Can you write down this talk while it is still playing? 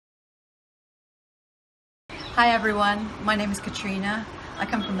Hi everyone, my name is Katrina. I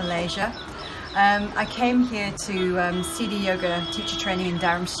come from Malaysia. I came here to Siddhi Yoga teacher training in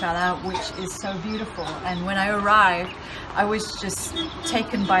Dharamshala, which is so beautiful, and when I arrived I was just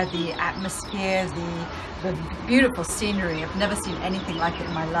taken by the atmosphere, the beautiful scenery. I've never seen anything like it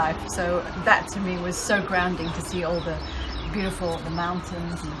in my life, so that to me was so grounding to see all the the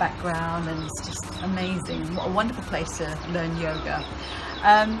mountains in the background, and it's just amazing. What a wonderful place to learn yoga.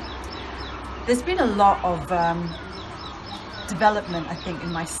 There's been a lot of development, I think,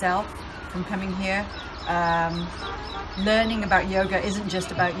 in myself from coming here. Learning about yoga isn't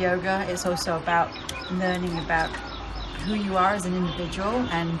just about yoga, it's also about learning about who you are as an individual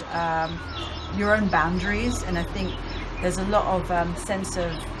and your own boundaries. And I think there's a lot of sense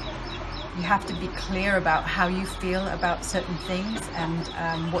of you have to be clear about how you feel about certain things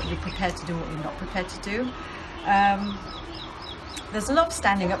and what you're prepared to do, what you're not prepared to do. There's a lot of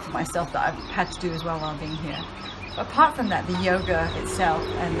standing up for myself that I've had to do as well while being here. But apart from that, the yoga itself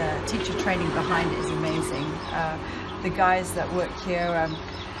and the teacher training behind it is amazing. The guys that work here,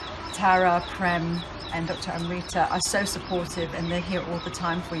 Tara, Prem and Dr. Amrita, are so supportive, and they're here all the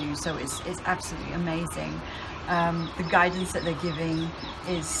time for you, so it's absolutely amazing. The guidance that they're giving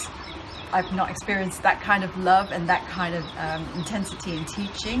is, I've not experienced that kind of love and that kind of intensity in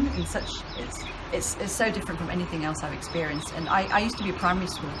teaching in such, it's so different from anything else I've experienced. And I used to be a primary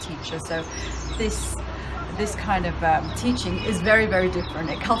school teacher, so this kind of teaching is very, very different.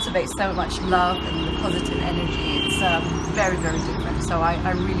 It cultivates so much love and the positive energy. It's very, very different, so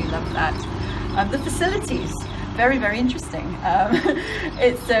I really love that. The facilities, very, very interesting.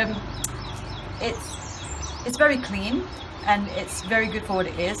 It's very clean, and it's very good for what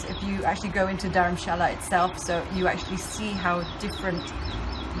it is. If you actually go into Dharamshala itself, so you actually see how different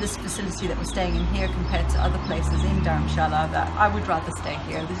this facility that we're staying in here compared to other places in Dharamshala, that I would rather stay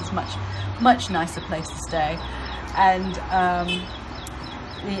here. This is much nicer place to stay, and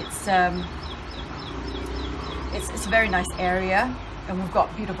it's a very nice area, and we've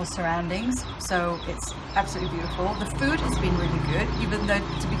got beautiful surroundings, so it's absolutely beautiful. The food has been really good, even though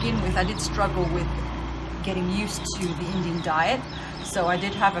to begin with I did struggle with getting used to the Indian diet, so I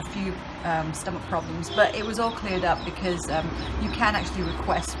did have a few stomach problems, but it was all cleared up because you can actually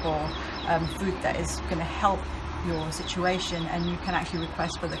request for food that is going to help your situation, and you can actually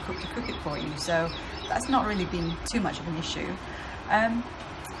request for the cook to cook it for you, so that's not really been too much of an issue.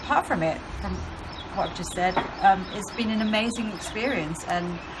 Apart from it, from what I've just said, it's been an amazing experience,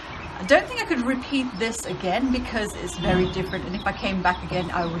 and I don't think I could repeat this again because it's very different, and if I came back again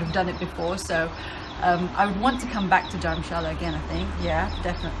I would have done it before, so I would want to come back to Dharamshala again, I think. Yeah,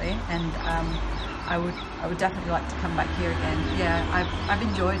 definitely. And I would definitely like to come back here again. Yeah, I've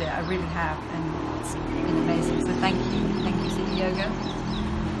enjoyed it, I really have, and it's been amazing. So thank you Siddhi Yoga.